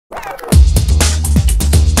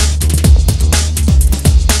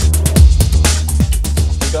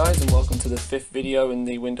video in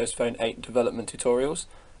the Windows Phone 8 development tutorials.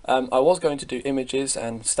 I was going to do images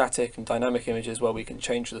and static and dynamic images where we can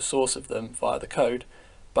change the source of them via the code,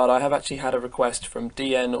 but I have actually had a request from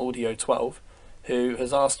DN Audio 12 who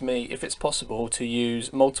has asked me if it's possible to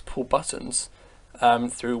use multiple buttons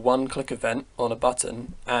through one click event on a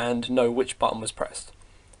button and know which button was pressed.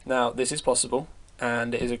 Now this is possible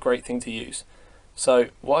and it is a great thing to use. So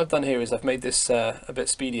what I've done here is I've made this a bit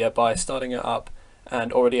speedier by starting it up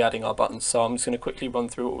and already adding our buttons. So I'm just going to quickly run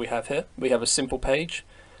through what we have here. We have a simple page,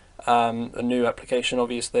 a new application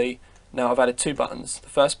obviously. Now I've added two buttons. The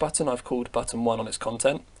first button I've called button 1 on its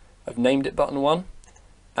content. I've named it button 1,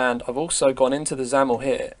 and I've also gone into the XAML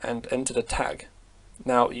here and entered a tag.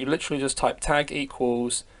 Now you literally just type tag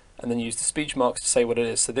equals and then use the speech marks to say what it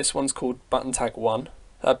is. So this one's called button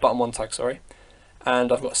 1 tag, sorry.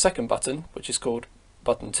 And I've got a second button which is called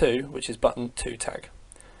button 2, which is button 2 tag.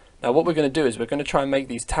 Now what we're going to do is we're going to try and make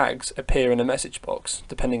these tags appear in a message box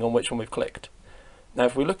depending on which one we've clicked. Now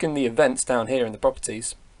if we look in the events down here in the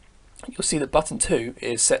properties, you'll see that button 2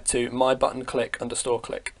 is set to my button click underscore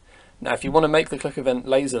click. Now if you want to make the click event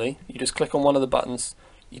lazily, you just click on one of the buttons,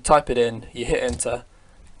 you type it in, you hit enter,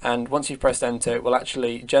 and once you've pressed enter it will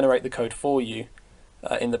actually generate the code for you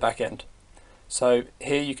in the back end. So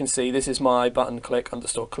here you can see this is my button click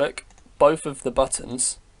underscore click. Both of the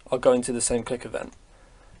buttons are going to the same click event.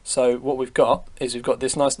 So what we've got is we've got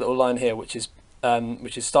this nice little line here which is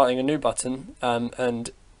starting a new button, and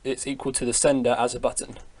it's equal to the sender as a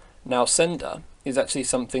button. Now sender is actually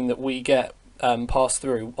something that we get passed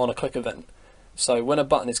through on a click event. So when a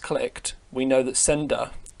button is clicked, we know that sender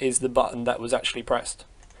is the button that was actually pressed.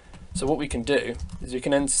 So what we can do is we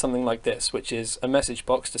can enter something like this, which is a message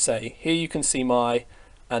box to say, here you can see my,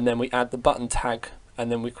 and then we add the button tag, and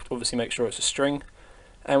then we obviously make sure it's a string,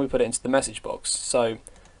 and we put it into the message box. So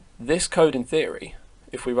this code in theory,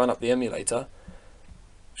 if we run up the emulator,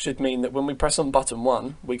 should mean that when we press on button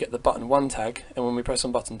 1, we get the button 1 tag, and when we press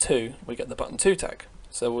on button 2, we get the button 2 tag.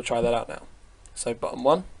 So we'll try that out now. So button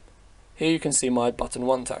 1, here you can see my button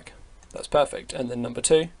 1 tag. That's perfect. And then number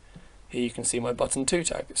 2, here you can see my button 2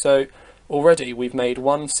 tag. So already we've made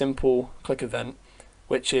one simple click event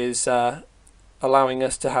which is allowing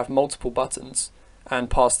us to have multiple buttons and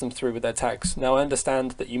pass them through with their tags. Now I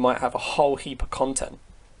understand that you might have a whole heap of content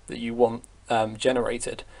that you want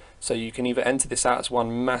generated, so you can either enter this out as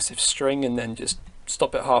one massive string and then just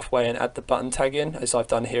stop it halfway and add the button tag in, as I've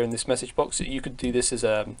done here in this message box. You could do this as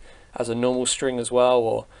a normal string as well,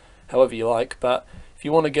 or however you like, but if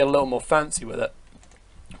you want to get a little more fancy with it,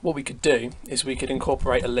 what we could do is we could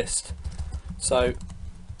incorporate a list. So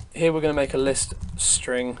here we're going to make a list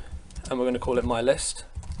string and we're going to call it my list.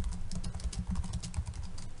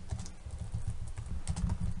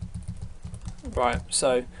 Right,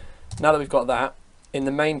 so now that we've got that, in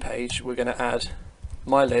the main page we're going to add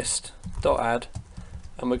my list.add,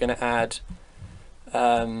 and we're going to add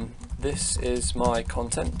this is my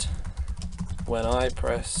content when I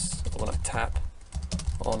tap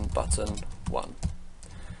on button 1.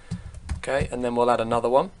 Okay, and then we'll add another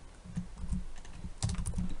one,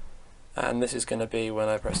 and this is going to be when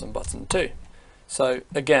I press on button 2. So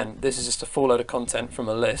again, this is just a full load of content from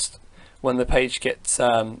a list. When the page gets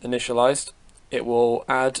initialized, it will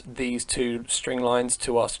add these two string lines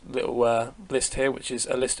to our little list here, which is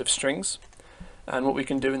a list of strings. And what we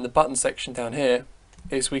can do in the button section down here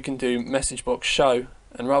is we can do message box show,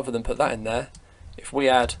 and rather than put that in there, if we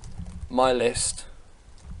add my list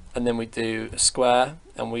and then we do a square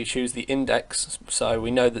and we choose the index, so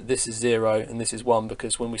we know that this is 0 and this is 1,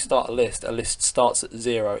 because when we start a list starts at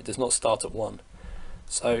 0, it does not start at 1.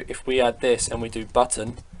 So if we add this and we do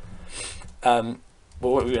button,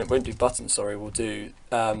 well, we won't do button, sorry, we'll do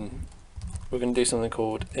we're going to do something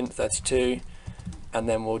called int32, and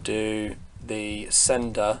then we'll do the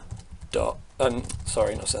sender dot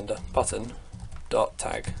sorry, not sender, button dot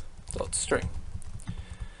tag dot string.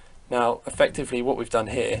 Now effectively what we've done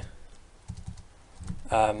here,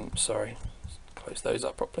 sorry, close those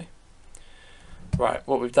up properly. Right,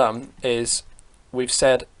 what we've done is we've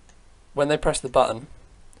said when they press the button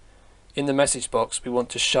in the message box we want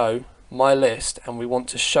to show my list, and we want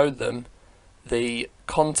to show them the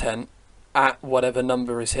content at whatever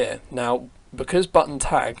number is here. Now because button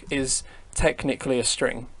tag is technically a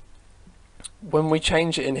string, when we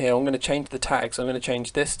change it in here, I'm going to change the tags. I'm going to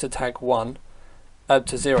change this to tag 1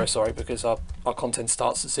 to 0, sorry, because our content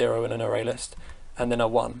starts at 0 in an array list, and then a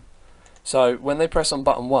 1. So when they press on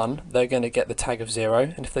button 1, they're going to get the tag of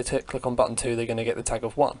 0, and if they click on button 2, they're going to get the tag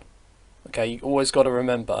of 1. Okay, you always got to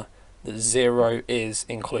remember that 0 is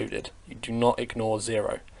included. You do not ignore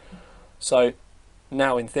 0. So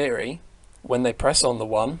now in theory, when they press on the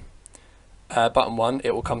 1, button 1,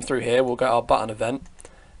 it will come through here, we'll get our button event,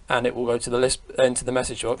 and it will go to the list, into the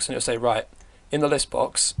message box, and it'll say, right, in the list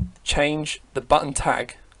box, change the button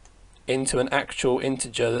tag into an actual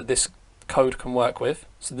integer that this code can work with.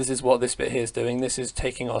 So this is what this bit here is doing. This is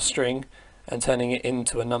taking our string and turning it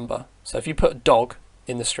into a number. So if you put dog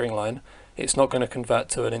in the string line, it's not going to convert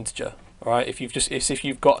to an integer. All right, if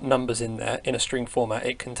you've got numbers in there in a string format,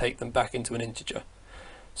 it can take them back into an integer.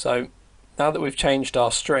 So now that we've changed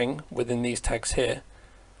our string within these tags here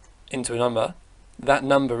into a number, that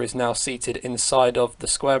number is now seated inside of the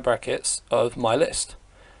square brackets of my list.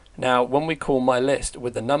 Now when we call my list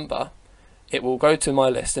with a number, it will go to my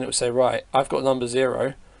list and it will say, right, I've got number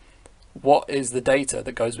 0. What is the data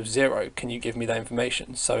that goes with 0? Can you give me that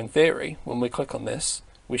information? So in theory, when we click on this,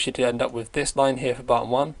 we should end up with this line here for button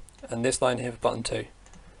 1 and this line here for button 2.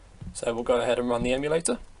 So we'll go ahead and run the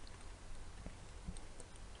emulator.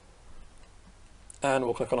 And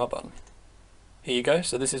we'll click on our button. Here you go.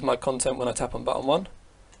 So this is my content when I tap on button 1,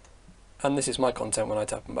 and this is my content when I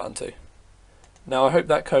tap on button 2. Now I hope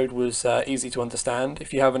that code was easy to understand.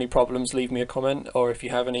 If you have any problems, leave me a comment, or if you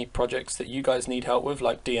have any projects that you guys need help with,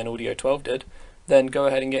 like DN Audio 12 did, then go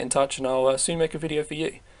ahead and get in touch and I'll soon make a video for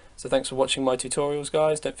you. So thanks for watching my tutorials,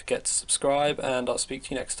 guys. Don't forget to subscribe, and I'll speak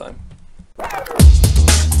to you next time.